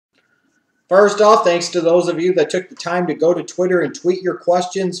First off, thanks to those of you that took the time to go to Twitter and tweet your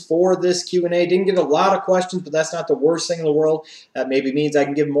questions for this Q&A. Didn't get a lot of questions, but that's not the worst thing in the world. That maybe means I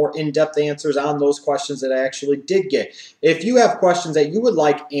can give more in-depth answers on those questions that I actually did get. If you have questions that you would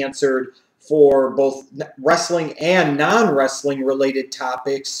like answered for both wrestling and non-wrestling related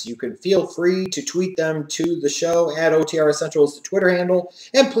topics, you can feel free to tweet them to the show at OTRSCentral is the Twitter handle.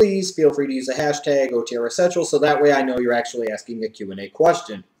 And please feel free to use the hashtag OTRSCentral so that way I know you're actually asking a Q&A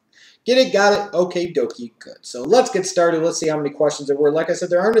question. Get it? Got it? Okay, dokie, good. So let's get started. Let's see how many questions there were. Like I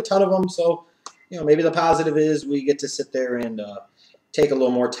said, there aren't a ton of them, so maybe the positive is we get to sit there and take a little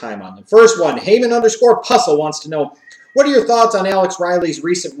more time on them. First one, Heyman_Puzzle wants to know, what are your thoughts on Alex Riley's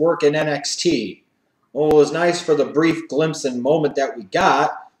recent work in NXT? Well, it was nice for the brief glimpse and moment that we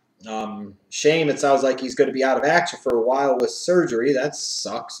got. Shame it sounds like he's going to be out of action for a while with surgery. That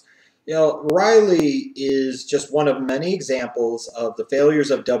sucks. Riley is just one of many examples of the failures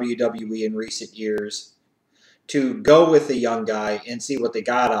of WWE in recent years to go with a young guy and see what they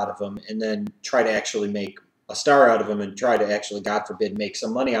got out of him and then try to actually make a star out of him and try to actually, God forbid, make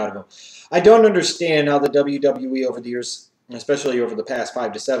some money out of him. I don't understand how the WWE over the years, especially over the past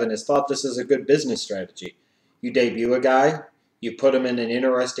 5 to 7, has thought this is a good business strategy. You debut a guy, you put him in an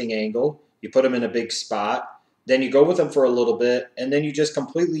interesting angle, you put him in a big spot, then you go with him for a little bit, and then you just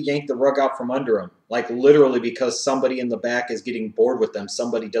completely yank the rug out from under him. Like literally because somebody in the back is getting bored with them,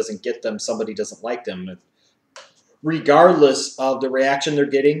 somebody doesn't get them, somebody doesn't like them. Regardless of the reaction they're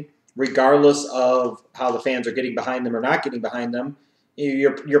getting, regardless of how the fans are getting behind them or not getting behind them,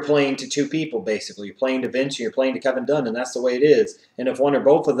 you're playing to two people, basically. You're playing to Vince and you're playing to Kevin Dunn, and that's the way it is. And if one or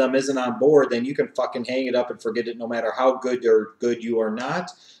both of them isn't on board, then you can fucking hang it up and forget it no matter how good you are not,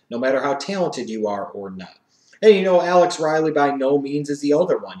 no matter how talented you are or not. And, Alex Riley by no means is the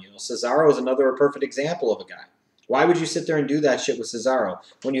other one. Cesaro is another perfect example of a guy. Why would you sit there and do that shit with Cesaro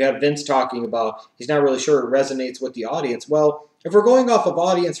when you have Vince talking about he's not really sure it resonates with the audience? Well, if we're going off of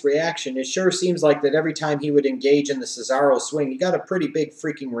audience reaction, it sure seems like that every time he would engage in the Cesaro swing, he got a pretty big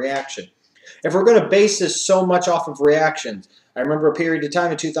freaking reaction. If we're going to base this so much off of reactions, I remember a period of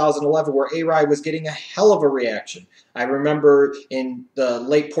time in 2011 where A-Rod was getting a hell of a reaction. I remember in the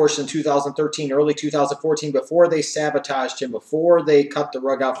late portion of 2013, early 2014, before they sabotaged him, before they cut the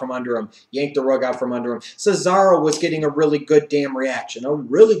rug out from under him, yanked the rug out from under him, Cesaro was getting a really good damn reaction, a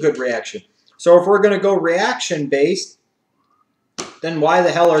really good reaction. So if we're going to go reaction-based, then why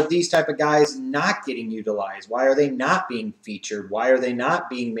the hell are these type of guys not getting utilized? Why are they not being featured? Why are they not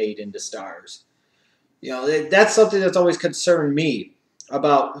being made into stars? That's something that's always concerned me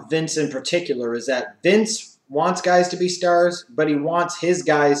about Vince in particular, is that Vince wants guys to be stars, but he wants his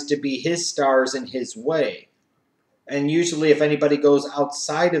guys to be his stars in his way. And usually if anybody goes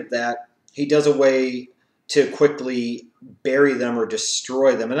outside of that, he does a way to quickly bury them or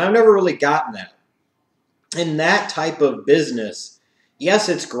destroy them. And I've never really gotten that. In that type of business, yes,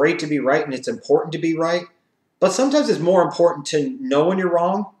 it's great to be right and it's important to be right, but sometimes it's more important to know when you're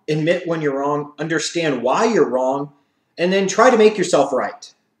wrong, admit when you're wrong, understand why you're wrong, and then try to make yourself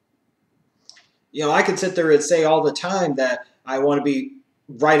right. I could sit there and say all the time that I want to be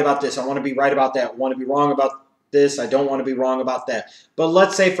right about this, I want to be right about that, I want to be wrong about this, I don't want to be wrong about that. But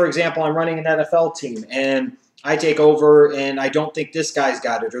let's say, for example, I'm running an NFL team, and I take over, and I don't think this guy's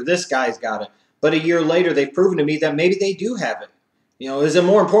got it, or this guy's got it. But a year later, they've proven to me that maybe they do have it. Is it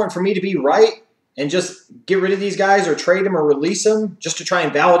more important for me to be right and just get rid of these guys or trade them or release them just to try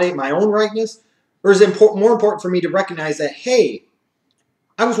and validate my own rightness? Or is it more important for me to recognize that, hey,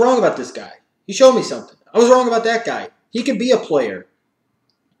 I was wrong about this guy. He showed me something. I was wrong about that guy. He could be a player.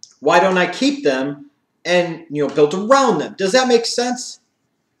 Why don't I keep them and, build around them? Does that make sense?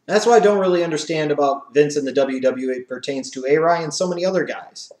 That's what I don't really understand about Vince and the WWE. It pertains to A-Rod and so many other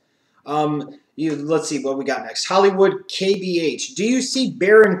guys. Let's see what we got next. Hollywood KBH. Do you see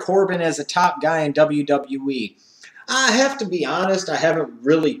Baron Corbin as a top guy in WWE? I have to be honest, I haven't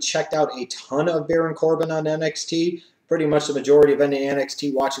really checked out a ton of Baron Corbin on NXT. Pretty much the majority of any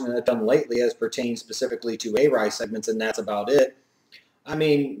NXT watching that I've done lately has pertained specifically to A-Rod segments, and that's about it. I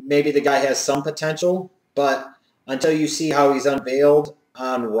mean, maybe the guy has some potential, but until you see how he's unveiled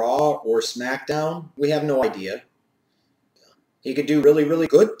on Raw or SmackDown, we have no idea. He could do really, really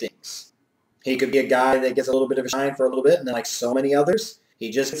good things. He could be a guy that gets a little bit of a shine for a little bit, and then like so many others, he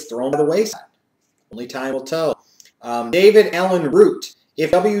just gets thrown by the wayside. Only time will tell. David Allen Root.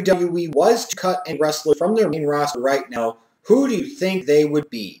 If WWE was to cut a wrestler from their main roster right now, who do you think they would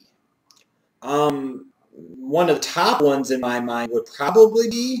be? One of the top ones in my mind would probably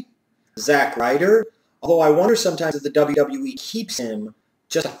be Zack Ryder. Although I wonder sometimes if the WWE keeps him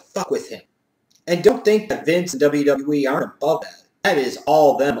just to fuck with him. And don't think that Vince and WWE aren't above that. That is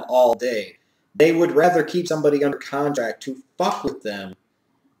all them all day. They would rather keep somebody under contract to fuck with them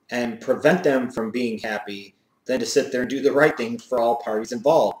and prevent them from being happy than to sit there and do the right thing for all parties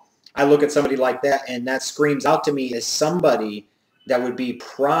involved. I look at somebody like that, and that screams out to me as somebody that would be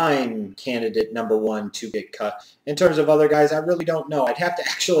prime candidate number one to get cut. In terms of other guys, I really don't know. I'd have to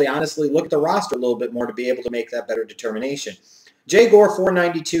actually honestly look at the roster a little bit more to be able to make that better determination. Jay Gore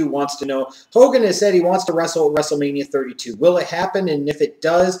 492 wants to know, Hogan has said he wants to wrestle at WrestleMania 32. Will it happen? And if it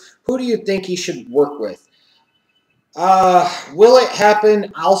does, who do you think he should work with? Will it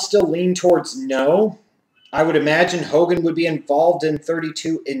happen? I'll still lean towards no. I would imagine Hogan would be involved in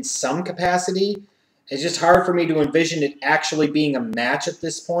 32 in some capacity. It's just hard for me to envision it actually being a match at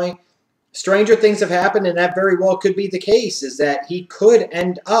this point. Stranger things have happened, and that very well could be the case, is that he could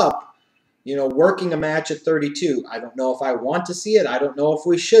end up, working a match at 32. I don't know if I want to see it. I don't know if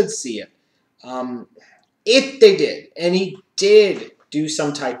we should see it. If they did, and he did do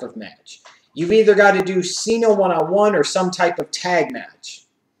some type of match, you've either got to do Cena one-on-one or some type of tag match.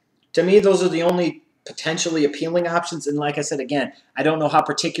 To me, those are the only potentially appealing options. And like I said, again, I don't know how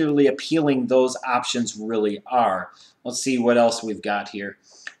particularly appealing those options really are. Let's see what else we've got here.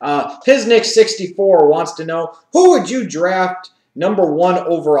 Hisnick64 wants to know, who would you draft number 1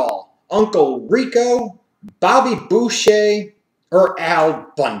 overall? Uncle Rico, Bobby Boucher, or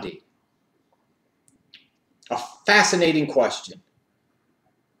Al Bundy? A fascinating question.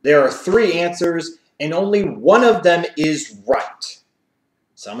 There are 3 answers, and only one of them is right.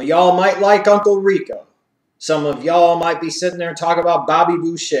 Some of y'all might like Uncle Rico. Some of y'all might be sitting there and talk about Bobby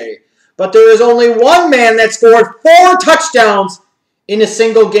Boucher. But there is only one man that scored 4 touchdowns in a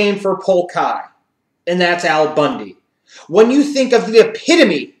single game for Polk High, and that's Al Bundy. When you think of the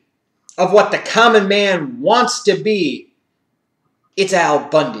epitome of what the common man wants to be, it's Al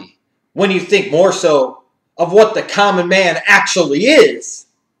Bundy. When you think more so of what the common man actually is,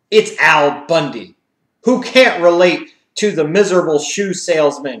 it's Al Bundy, who can't relate to the miserable shoe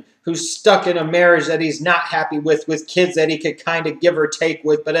salesman who's stuck in a marriage that he's not happy with kids that he could kind of give or take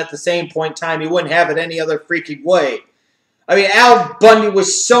with, but at the same point in time, he wouldn't have it any other freaking way. I mean, Al Bundy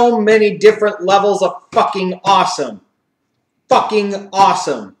was so many different levels of fucking awesome. Fucking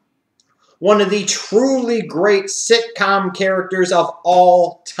awesome. One of the truly great sitcom characters of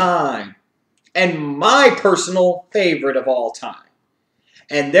all time. And my personal favorite of all time.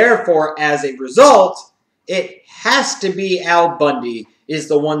 And therefore, as a result, it has to be Al Bundy is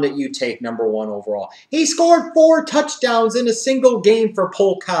the one that you take number 1 overall. He scored 4 touchdowns in a single game for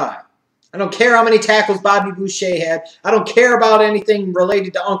Polk High. I don't care how many tackles Bobby Boucher had. I don't care about anything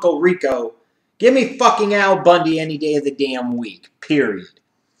related to Uncle Rico. Give me fucking Al Bundy any day of the damn week. Period.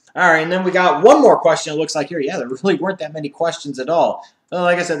 All right, and then we got one more question, it looks like here. Yeah, there really weren't that many questions at all. Well,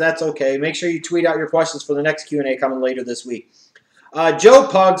 like I said, that's okay. Make sure you tweet out your questions for the next Q&A coming later this week. Joe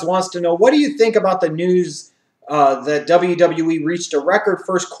Pugs wants to know, what do you think about the news that WWE reached a record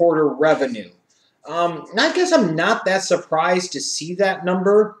first quarter revenue? I guess I'm not that surprised to see that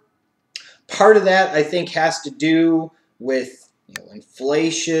number. Part of that, I think, has to do with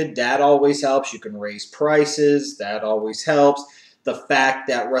inflation. That always helps. You can raise prices. That always helps. The fact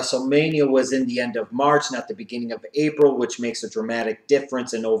that WrestleMania was in the end of March, not the beginning of April, which makes a dramatic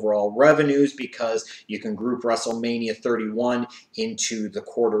difference in overall revenues because you can group WrestleMania 31 into the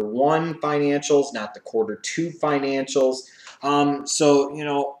quarter 1 financials, not the quarter 2 financials.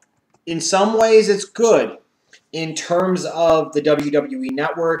 So, in some ways it's good. In terms of the WWE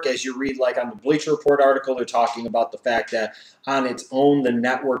Network, as you read like on the Bleacher Report article, they're talking about the fact that on its own, the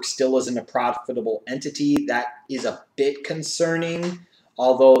network still isn't a profitable entity. That is a bit concerning,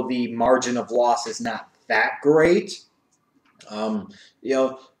 although the margin of loss is not that great.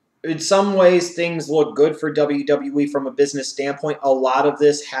 In some ways, things look good for WWE from a business standpoint. A lot of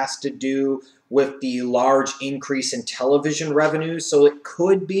this has to do with the large increase in television revenues, so it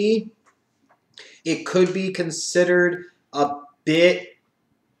could be considered a bit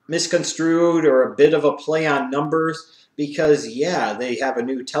misconstrued or a bit of a play on numbers because, yeah, they have a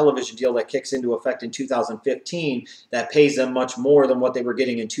new television deal that kicks into effect in 2015 that pays them much more than what they were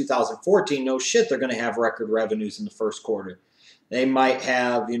getting in 2014. No shit, they're going to have record revenues in the first quarter. They might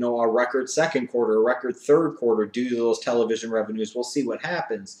have, a record second quarter, a record third quarter due to those television revenues. We'll see what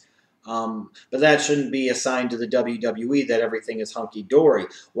happens. But that shouldn't be a sign to the WWE that everything is hunky-dory.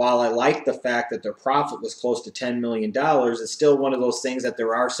 While I like the fact that their profit was close to $10 million, it's still one of those things that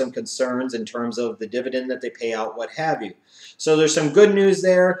there are some concerns in terms of the dividend that they pay out, what have you. So there's some good news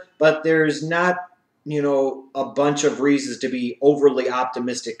there, but there's not a bunch of reasons to be overly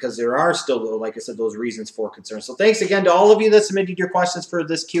optimistic, because there are still, like I said, those reasons for concern. So thanks again to all of you that submitted your questions for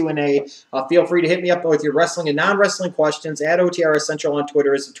this Q&A. Feel free to hit me up with your wrestling and non-wrestling questions at OTRSCentral on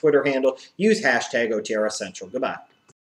Twitter is the Twitter handle. Use hashtag OTRSCentral. Goodbye.